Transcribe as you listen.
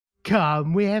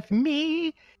Come with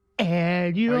me,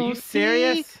 and you'll Are you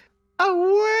serious? see a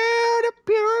world of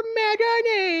pure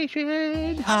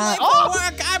imagination.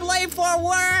 I'm late for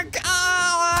work.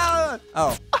 Oh.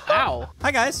 Ow.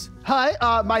 Hi, guys. Hi,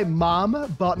 my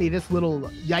mom bought me this little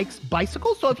yikes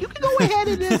bicycle, so if you can go ahead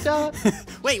and just,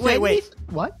 Wait.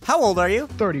 What? How old are you?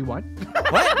 31.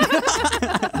 What?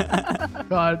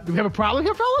 Do we have a problem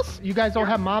here, fellas? You guys don't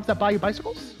have moms that buy you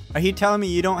bicycles? Are you telling me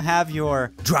you don't have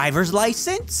your driver's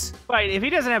license? Wait, if he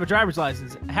doesn't have a driver's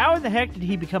license, how in the heck did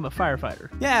he become a firefighter?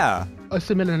 Yeah. I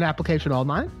submitted an application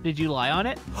online. Did you lie on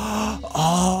it?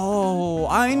 Oh,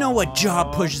 I know what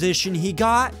job position he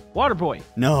got. Water boy.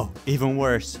 No, even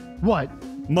worse. What?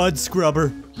 Mud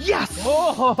scrubber. Yes!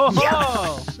 Oh!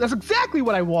 Yes! That's exactly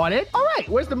what I wanted. All right,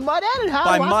 where's the mud at and how?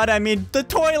 By mud, I mean the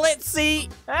toilet seat.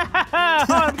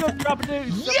 I'm going to drop a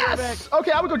dude. Yes!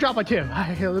 Okay, I'm gonna go drop my two. All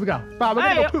right, here, let me go. Bob, we're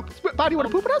gonna go poop. Bob, do you want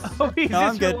to poop with us? Oh, is No, this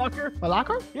I'm your good. locker? My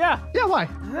locker? Yeah. Yeah, why?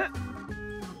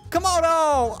 Come on,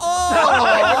 oh!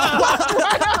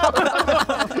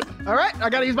 All right, I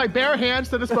gotta use my bare hands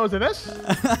to dispose of this.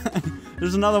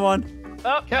 There's another one.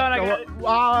 Oh, no, I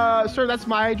got it. Sir, that's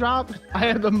my job. I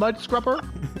have the mud scrubber.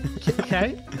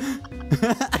 Okay.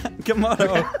 Come on,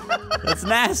 oh. That's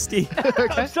nasty.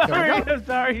 Okay. I'm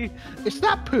sorry. It's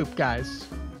not poop, guys.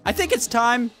 I think it's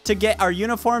time to get our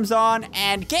uniforms on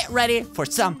and get ready for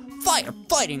some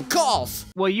firefighting calls.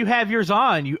 Well, you have yours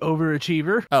on, you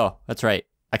overachiever. Oh, that's right.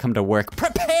 I come to work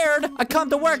prepared. I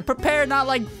come to work prepared, not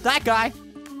like that guy.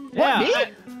 Yeah, me?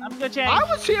 I'm gonna change. I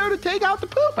was here to take out the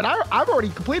poop, and I've already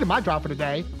completed my job for the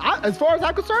day. As far as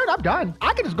I'm concerned, I'm done.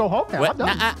 I can just go home now. What? I'm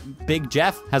done. Nuh-uh. Big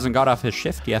Jeff hasn't got off his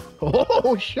shift yet.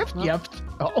 Oh, shift yeft.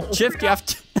 Oh. Shift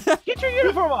yet. Get your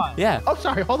uniform on. Yeah. Oh,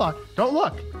 sorry. Hold on. Don't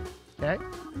look. Okay.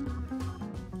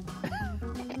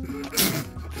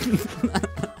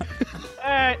 All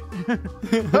right.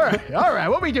 All right.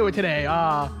 What are we doing today?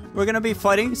 We're gonna be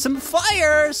fighting some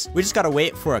fires. We just gotta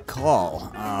wait for a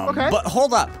call. Okay. But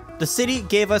hold up. The city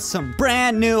gave us some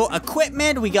brand new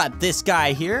equipment. We got this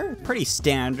guy here, pretty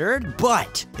standard.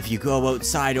 But if you go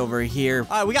outside over here,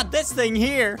 we got this thing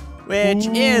here, which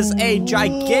is a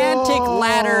gigantic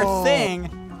ladder thing,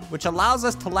 which allows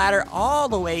us to ladder all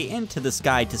the way into the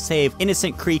sky to save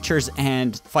innocent creatures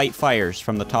and fight fires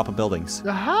from the top of buildings.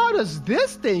 How does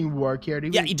this thing work here?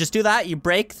 Yeah, you just do that. You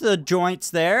break the joints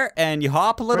there, and you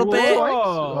hop a little bit.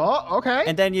 Oh, okay.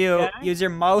 And then you use your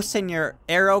mouse and your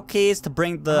arrow keys to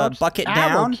bring the bucket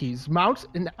down. Keys, mouse,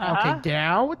 and okay,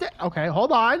 down with it. Okay,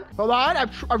 hold on.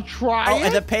 I'm trying. Oh,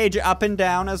 and the page up and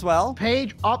down as well.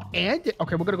 Page up and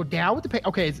okay, we're gonna go down with the page.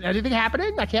 Okay, is anything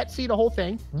happening? I can't see the whole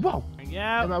thing. Whoa.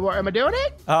 Yeah. Am I doing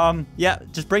it? Yeah,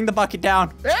 just bring the bucket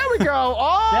down. There we go.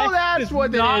 Oh, that's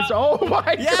what it is. Oh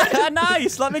my Yeah, God.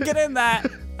 nice. Let me get in that.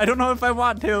 I don't know if I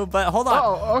want to, but hold on.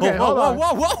 Oh, okay, hold on.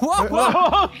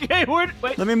 Whoa. Okay,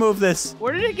 wait. Let me move this.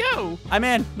 Where did it go? I'm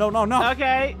in. No.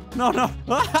 Okay. No. Here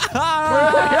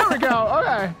we go.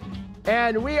 Okay.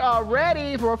 And we are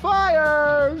ready for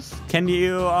fires. Can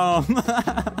you, You might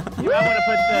want to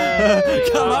put the...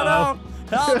 Come on out.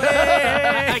 Help me.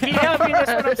 I can't help you this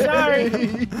one, I'm sorry.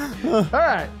 All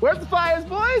right. Where's the fires,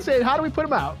 boys? And how do we put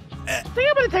them out? I think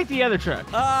I'm going to take the other truck.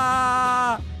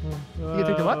 You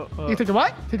take the what? You take the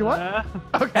what? Take the what?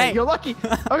 Okay, Hey. you're lucky.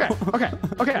 Okay.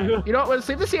 You know what? Let's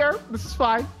leave this here. This is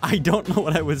fine. I don't know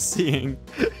what I was seeing.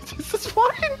 This is fine.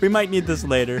 We might need this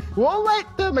later. We'll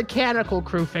let the mechanical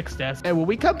crew fix this. And when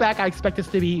we come back, I expect this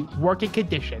to be working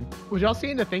condition. Was y'all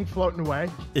seeing the thing floating away?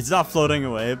 It's not floating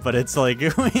away, but it's like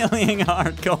wheeling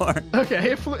hardcore.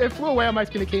 Okay, it flew away on my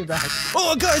screen. It came back.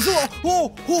 Oh, guys, whoa,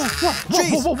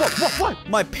 jeez. What?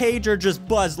 My pager just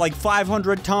buzzed like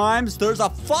 500 times. There's a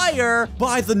fire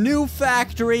by the new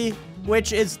factory,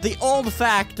 which is the old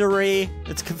factory.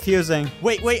 It's confusing.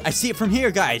 Wait, I see it from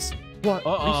here, guys. What?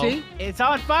 You see? It's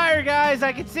on fire, guys.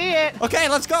 I can see it. Okay,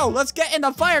 let's go. Let's get in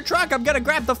the fire truck. I'm gonna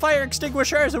grab the fire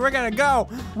extinguishers and we're gonna go.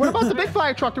 What about the big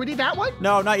fire truck? Do we need that one?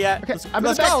 No, not yet. Okay,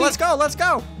 Let's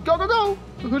go. Go.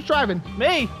 Who's driving?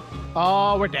 Me.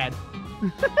 Oh, we're dead.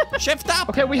 Shift up.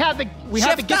 Okay, we have to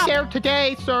get there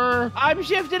today, sir. I'm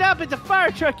shifted up. It's a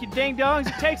fire truck, you ding-dongs.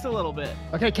 It takes a little bit.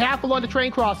 Okay, careful on the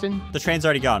train crossing. The train's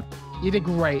already gone. You did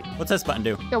great. What's this button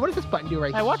do? Yeah, what does this button do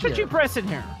right Hey, watch here? what you press in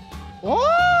here.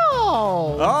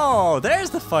 Oh! Oh, there's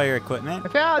the fire equipment. I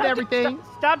found everything.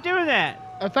 Stop doing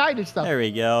that. I found it stuff. There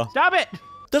we go. Stop it.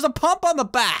 There's a pump on the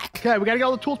back. Okay, we gotta get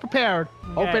all the tools prepared.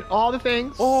 Okay. Open all the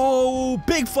things. Oh,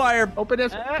 big fire. Open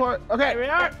this part. Okay. Here we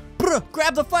are.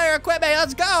 Grab the fire equipment.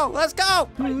 Let's go.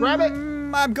 Grab it.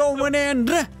 I'm going in.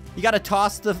 You gotta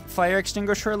toss the fire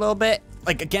extinguisher a little bit,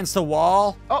 like against the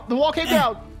wall. Oh, the wall came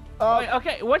down. Wait,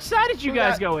 okay, which side did you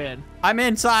guys go in? I'm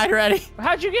inside already.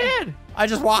 How'd you get in? I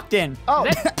just walked in. Oh,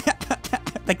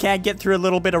 I can't get through a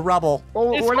little bit of rubble.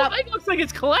 It looks like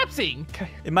it's collapsing.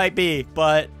 It might be,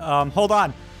 but hold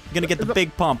on. I'm gonna get the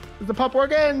big pump. Is the pump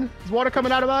working? Is water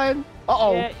coming out of mine?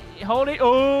 Uh-oh. Yeah, hold it.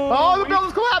 Oh, Oh, the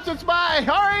building's collapsing. Spy.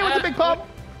 Hurry with the big pump.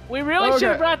 We really should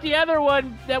have brought the other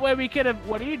one. That way we could have.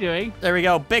 What are you doing? There we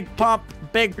go. Big pump.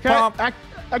 Big Okay, pump.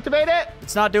 activate it.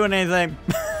 It's not doing anything.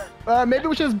 Maybe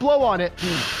we should just blow on it.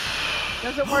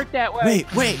 Doesn't work that way.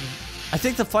 Wait. I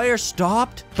think the fire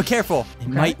stopped, but careful. It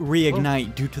might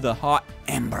reignite due to the hot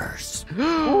embers.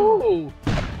 Ooh.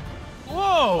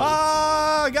 Whoa.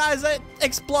 Oh, guys, it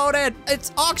exploded.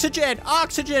 It's oxygen.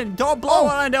 Oxygen. Don't blow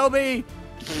on Adobe.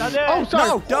 Oh, sorry.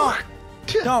 No, don't.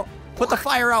 Don't. Put the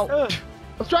fire out.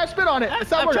 Let's try to spit on it. It's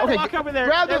not I'm working. trying to Okay, walk over there.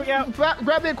 grab There we go.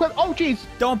 grab the equipment. Oh, jeez.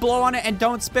 Don't blow on it and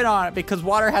don't spit on it because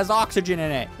water has oxygen in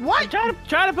it. What?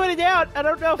 Try to put it down. I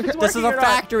don't know if it's working. This is a or not.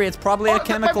 factory. It's probably a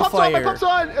chemical my fire. pump's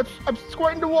on. I'm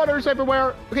squirting the waters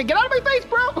everywhere. Okay, get out of my face,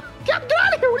 bro. Get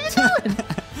out of here. What are you doing?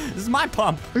 This is my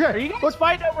pump. Okay, Are you guys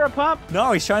fighting over a pump?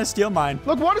 No, he's trying to steal mine.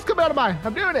 look, water's coming out of mine.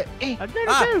 I'm doing it. I'm doing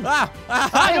it too.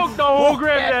 I don't know.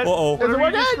 Grab that. Uh-oh. Is it Whatever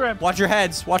you just working? grabbed. Watch your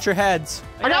heads. Watch your heads.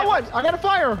 I got one. I got a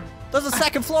fire. There's a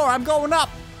second floor. I'm going up.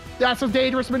 That's a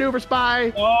dangerous maneuver,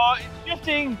 Spy. Oh, it's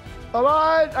shifting. Come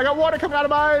on. I got water coming out of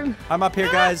mine. I'm up here,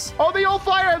 guys. Oh, the old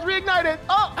fire has reignited.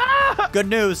 Oh, Good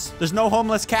news. There's no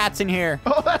homeless cats in here.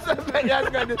 oh, that's good.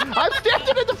 I'm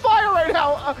standing in the fire right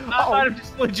now. I might have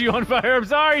just lit you on fire. I'm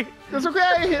sorry. It's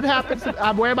okay. It happens.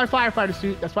 I'm wearing my firefighter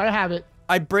suit. That's why I have it.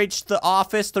 I breached the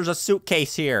office. There's a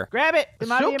suitcase here. Grab it. It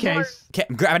might be important. Suitcase. Okay,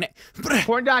 I'm grabbing it.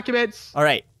 Important documents. All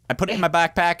right. I put it in my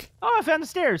backpack. Oh, I found the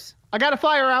stairs. I got a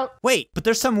fire out. Wait, but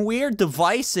there's some weird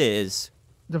devices.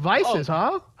 Devices,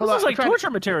 huh? This Hold is on, like I'm trying- torture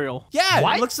material. Yeah,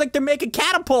 What? it looks like they're making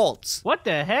catapults. What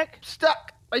the heck?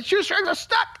 Stuck. My shoestrings are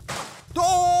stuck.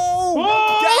 Oh!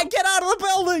 Whoa! Get out of the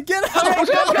building! Get out!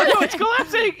 Oh, No, it's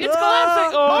collapsing. It's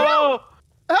collapsing. Oh,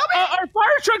 Help me. our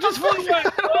fire truck just flew away.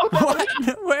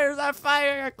 What? Where's our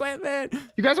fire equipment?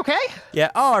 You guys okay? Yeah.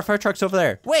 Oh, our fire truck's over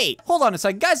there. Wait, hold on a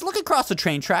second. Guys, look across the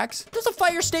train tracks. There's a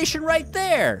fire station right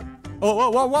there.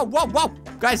 Oh, whoa.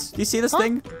 Guys, do you see this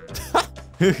thing?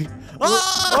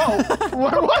 Oh,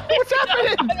 what's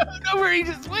happening? I don't know where he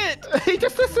just went. He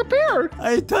just disappeared.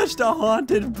 I touched a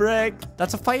haunted brick.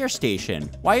 That's a fire station.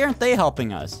 Why aren't they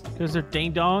helping us? Because they're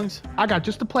ding dongs. I got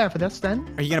just a plan for this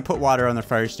then. Are you gonna put water on the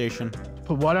fire station?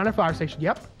 Put water on a fire station.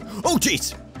 Yep. Oh,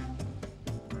 jeez.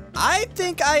 I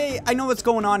think I know what's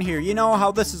going on here. You know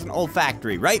how this is an old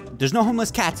factory, right? There's no homeless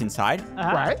cats inside.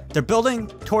 Right. They're building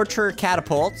torture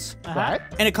catapults. Right.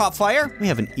 And it caught fire. We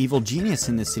have an evil genius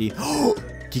in this city.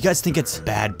 Do you guys think it's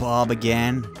Bad Bob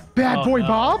again? Bad boy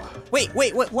Bob. Wait.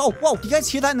 Whoa. Do you guys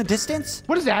hear that in the distance?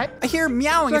 What is that? I hear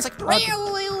meowing. It's like...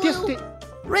 Distant.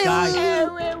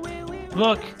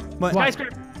 Look. What?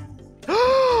 Skyscraper.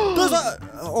 There's a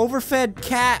overfed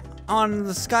cat on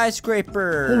the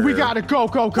skyscraper. Well, we gotta go.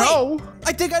 Wait,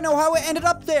 I think I know how it ended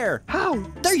up there. How?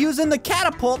 They're using the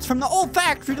catapults from the old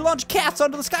factory to launch cats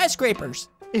onto the skyscrapers.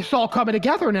 It's all coming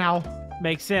together now.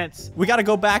 Makes sense. We gotta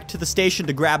go back to the station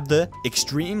to grab the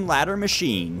extreme ladder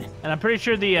machine. And I'm pretty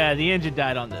sure the engine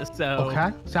died on this. So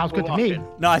Okay. Sounds good to we're me. walking.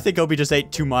 No, I think Obi just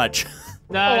ate too much.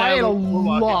 No, I ate a we're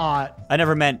walking. lot. I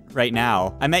never meant right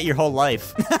now. I meant your whole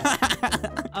life.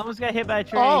 I almost got hit by a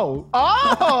train.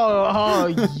 Oh,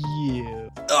 yeah.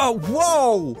 Oh,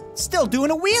 whoa! Still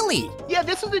doing a wheelie. Yeah,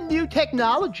 this is a new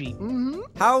technology. Mm-hmm.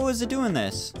 How is it doing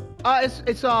this?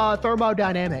 It's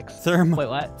thermodynamics. Wait,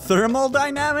 what? Thermal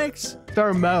dynamics?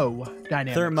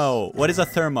 Thermodynamics. Thermo. What is a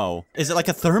thermo? Is it like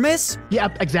a thermos? Yeah,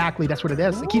 exactly. That's what it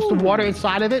is. It keeps the water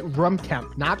inside of it room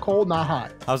temp. Not cold, not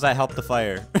hot. How does that help the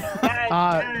fire?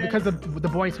 Because of the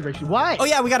buoyancy ratio. What? Oh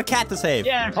yeah, we got a cat to save.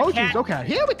 Yeah. there's a Oh, cat. jeez. Okay.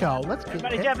 Here we go. Let's get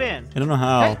Everybody jump in. I don't know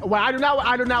how. Hey, well, I do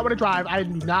not want to drive. I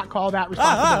do not call that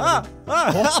responsibility.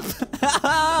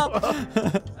 Help!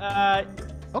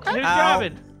 Okay. Who's Ow.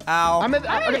 driving? Ow. I'm in.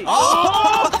 Hey.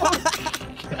 Oh!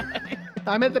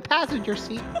 I'm in the passenger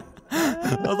seat.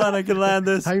 Hold on, I can land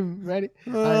this. I'm ready.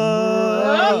 I'm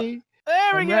ready.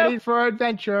 There we I'm go. ready for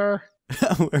adventure.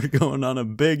 We're going on a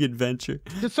big adventure.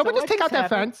 Did someone So just take what out that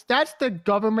just happened? fence? That's the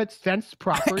government's fenced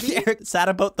property. You're sad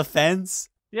about the fence?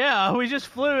 Yeah, we just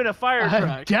flew in a fire I'm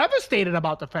truck. devastated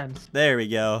about the fence. There we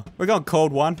go. We're going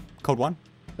code 1. Code 1?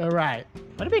 All right.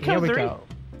 What did it Here become we 3? go.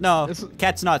 No, This-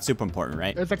 cat's not super important,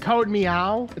 right? It's a code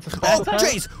meow. It's a Oh, special code.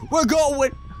 jeez! We're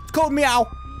going! Code meow!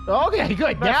 Okay,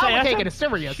 good. But Now say, we're that's taking a it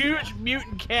serious. Huge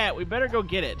mutant cat. We better go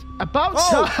get it. About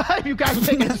Oh. time you guys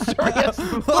take it serious.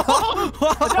 Jump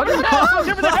in the house!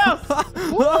 Jump in the house!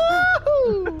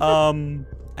 Woo!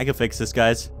 I can fix this,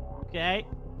 guys. Okay.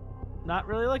 Not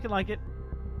really looking like it.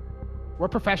 We're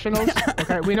professionals.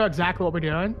 Okay, we know exactly what we're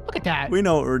doing. Look at that. We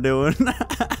know what we're doing.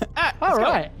 All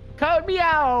right. Code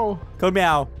meow. Code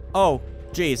meow. Oh,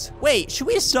 jeez. Wait, should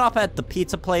we stop at the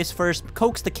pizza place first?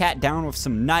 Coax the cat down with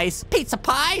some nice pizza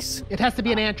pies? It has to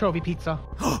be an anchovy pizza.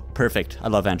 Perfect. I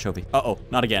love anchovy. Uh-oh,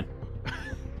 not again.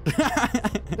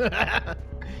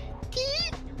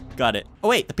 Got it. Oh,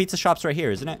 wait, the pizza shop's right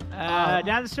here, isn't it?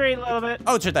 Down the street a little bit.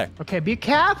 Oh, it's right there. Okay, be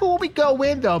careful when we go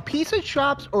in, though. Pizza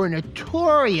shops are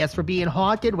notorious for being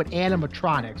haunted with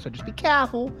animatronics, so just be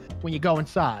careful when you go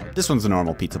inside. This one's a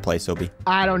normal pizza place, Obi.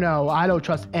 I don't know. I don't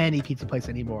trust any pizza place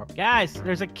anymore. Guys,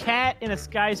 there's a cat in a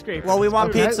skyscraper. Well, we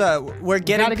want Okay. pizza. We're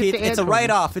getting gotta get pizza. the It's a anchovy.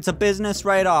 write-off. It's a business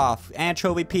write-off.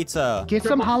 Anchovy pizza. Get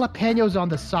some jalapenos on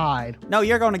the side. No,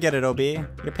 you're going to get it, Obi.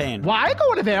 You're paying. Why I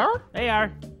go to there? They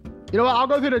are. You know what? I'll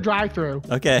go through the drive-thru.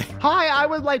 Okay. Hi, I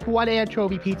would like one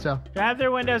anchovy pizza. Drive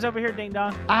their windows over here, ding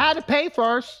dong. I had to pay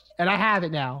first, and I have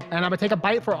it now. And I'm gonna take a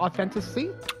bite for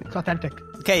authenticity. It's authentic.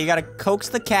 Okay, you got to coax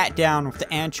the cat down with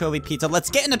the anchovy pizza. Let's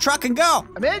get in the truck and go.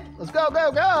 I'm in. Let's go,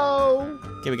 go, go.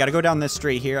 Okay, we got to go down this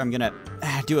street here. I'm going to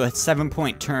do a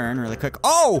 7-point turn really quick.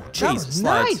 Oh, That jeez. was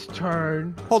Slides. nice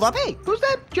turn. Hold up. Hey, who's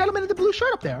that gentleman in the blue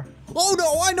shirt up there? Oh,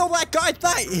 no, I know that guy.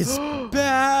 That is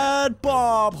Bad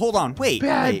Bob. Hold on. Wait.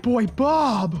 Bad wait. boy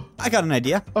Bob. I got an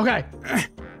idea. Okay.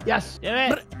 Yes. Do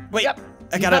it. Wait. Yep.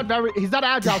 I He's got not he's not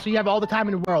agile, so you have all the time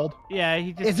in the world. Yeah,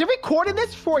 he just Is he recording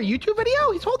this for a YouTube video?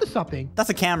 He's holding something. That's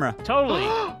a camera. totally.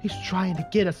 He's trying to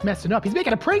get us messing up. He's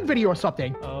making a prank video or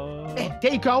something. Hey,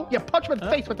 there you go. Yeah, punch him in the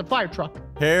face with the fire truck.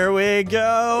 Here we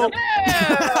go.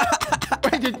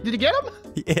 Wait, did you get him?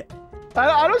 Yeah.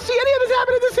 I don't see any of this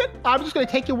happening in this hit. I'm just going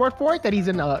to take your word for it that he's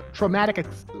in a traumatic...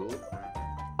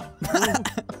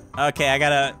 Okay, I got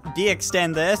to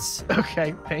de-extend this.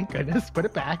 Okay, thank goodness. Put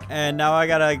it back. And now I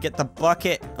got to get the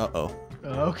bucket. Uh-oh.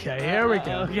 Okay, here we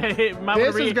go. Okay,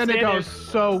 This is going to go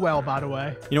so well, by the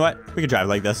way. You know what? We can drive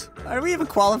like this. Are we even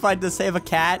qualified to save a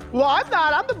cat? Well, I'm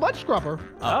not. I'm the mud scrubber.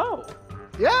 Oh.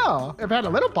 Yeah. If I had a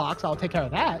little box, I'll take care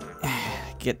of that.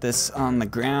 Get this on the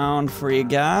ground for you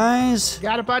guys.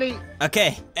 Got it, buddy?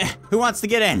 Okay, who wants to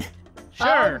get in?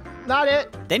 Sure. Not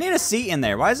it. They need a seat in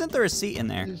there. Why isn't there a seat in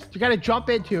there? You got to jump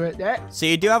into it. So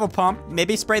you do have a pump.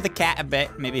 Maybe spray the cat a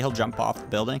bit. Maybe he'll jump off the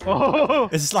building. Oh.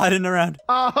 It's sliding around.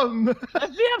 That's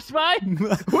the up, Spy.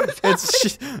 What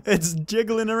is It's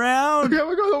jiggling around. Okay,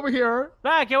 we're going over here.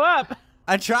 Spy, go up.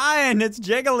 I'm trying. It's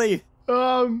jiggly.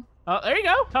 Oh, there you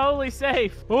go. Totally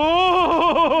safe.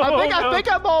 Oh. I think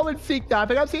I'm all in sync now. I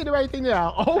think I'm seeing the right thing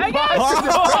now. Oh Hey, my guys.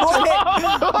 goodness.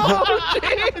 Oh. Oh,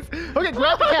 jeez. Okay,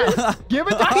 grab the cat. Give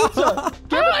it the pizza.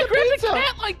 Give Why would I it the grab pizza. the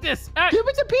cat like this? All right, Give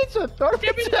it the pizza. Throw the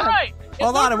give me pizza. the right.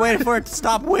 Hold on. I'm waiting for it to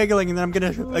stop wiggling, and then I'm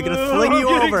gonna fling you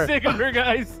I'm getting over. sick of her,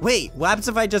 guys. Wait, what happens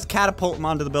if I just catapult him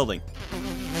onto the building?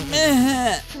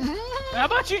 How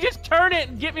about you just turn it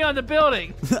and get me on the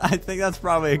building? I think that's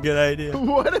probably a good idea.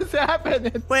 What is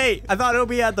happening? Wait, I thought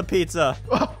Obi had the pizza.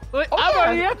 Wait, Oh, I'm yeah.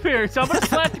 already up here, so I'm gonna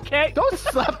slap the cat. Don't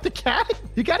slap the cat.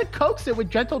 You gotta coax it with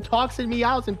gentle talks and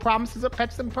meows and promises of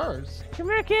pets and purrs. Come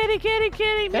here, kitty, kitty,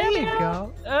 kitty. There meow, you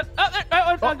meow. go.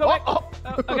 I'll go back.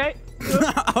 Okay.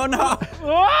 Oh no.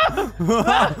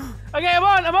 Oh! Okay, I'm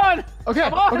on. Okay,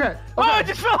 I'm on. okay, Oh, I okay.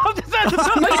 just fell off the side of the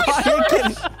No, building. I ain't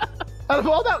kidding. Out of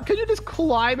all that, could you just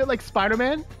climb it like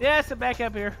Spider-Man? Yes, I'm back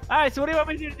up here. All right, so what do you want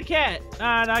me to do to the cat? No,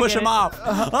 I Push get him it. off.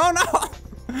 Oh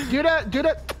no. Do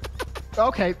that.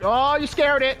 Okay. Oh, you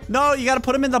scared it. No, you gotta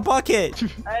put him in the bucket.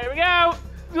 There we go. Oh,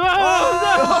 Oh, no.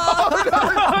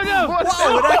 Oh, no.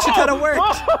 Whoa, it actually kind of worked.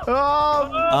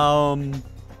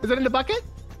 Is it in the bucket?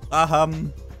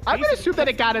 I'm gonna assume that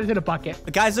it got into the bucket.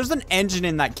 Guys, there's an engine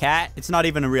in that cat. It's not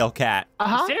even a real cat.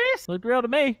 Serious? Looked real to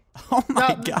me. Oh my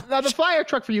Now, god. now the fire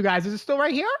truck for you guys, is it still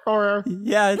right here? Or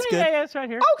Yeah, it's good. Yeah, it's right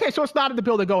here. okay, so it's not in the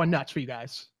building going nuts for you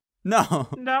guys. No.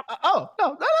 No. Oh,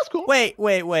 no, that's cool. Wait.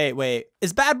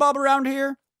 Is Bad Bob around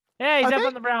here? Yeah, he's Okay. up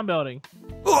on the brown building.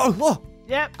 Oh,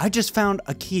 Yep. I just found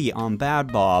a key on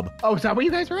Bad Bob. Oh, is that where you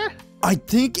guys are at? I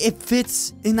think it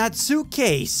fits in that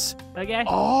suitcase. Okay.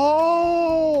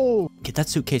 Oh, Get that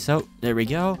suitcase out. There we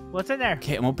go. What's in there?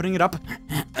 Okay, I'm opening it up.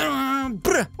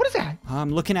 what is that? I'm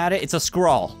looking at it. It's a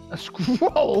scroll. A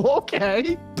scroll.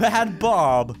 Okay. Bad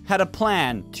Bob had a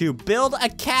plan to build a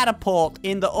catapult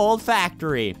in the old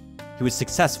factory. He was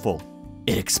successful.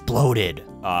 It exploded.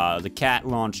 The cat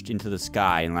launched into the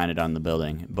sky and landed on the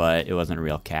building, but it wasn't a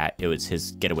real cat. It was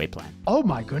his getaway plan. Oh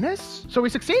my goodness. So we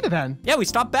succeeded then. Yeah, we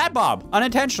stopped Bad Bob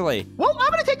unintentionally. Well,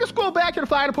 I'm gonna take the scroll back to the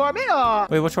fire department.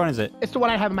 Wait, which one is it? It's the one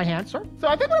I have in my hand, sir. So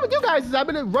I think what I'm gonna do, guys, is I'm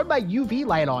gonna run my UV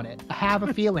light on it. I have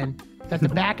a feeling that the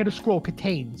back of the scroll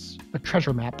contains a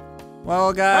treasure map. Well,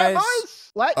 All guys, right, boys.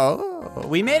 What? Oh,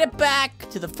 we made it back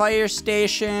to the fire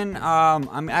station.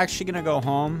 I'm actually gonna go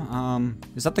home.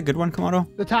 Is that the good one, Komodo?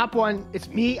 The top one, it's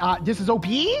me. This is OB?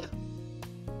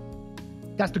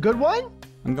 That's the good one?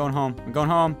 I'm going home. I'm going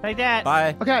home. Take that.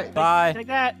 Bye. Okay. Bye. Take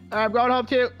that. I'm going home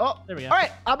too. Oh, There we go. All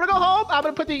right, I'm gonna go home. I'm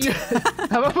gonna put the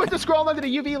I'm gonna put the scroll under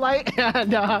the UV light,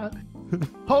 and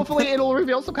hopefully it'll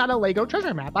reveal some kind of Lego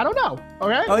treasure map. I don't know.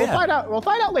 Okay. Oh, we'll yeah. find out. We'll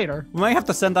find out later. We might have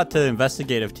to send that to the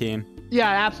investigative team. Yeah,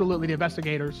 absolutely. The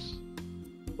investigators.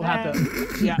 We'll have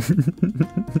to. Yeah.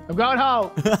 I'm going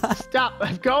home. Stop.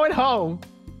 I'm going home.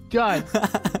 Done.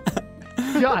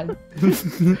 Done.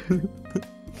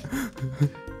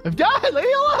 I'm done. Leave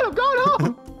me alone. I'm going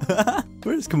home.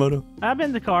 Where's Komodo? I'm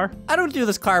in the car. I don't do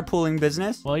this carpooling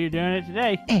business. Well, you're doing it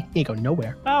today. You ain't going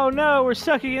nowhere. Oh no, we're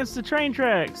stuck against the train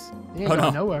tracks. You ain't Oh,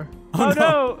 going no. nowhere. Oh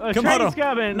no, a Komodo. train's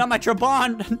coming. Not my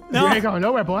Trabond. No. You ain't going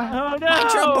nowhere, boy. Oh no. My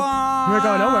Trabond. You ain't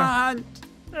going nowhere.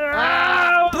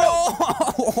 Ow.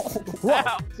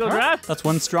 Still drive? That's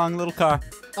one strong little car.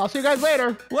 I'll see you guys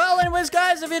later. Well, anyways,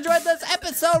 guys, if you enjoyed this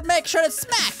episode, make sure to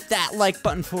smack that like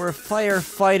button for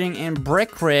firefighting and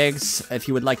brick rigs. If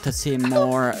you would like to see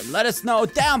more, let us know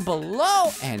down below.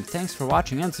 And thanks for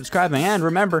watching and subscribing. And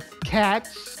remember,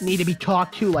 Cats need to be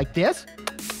talked to like this,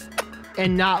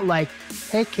 and not like,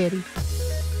 hey, kitty.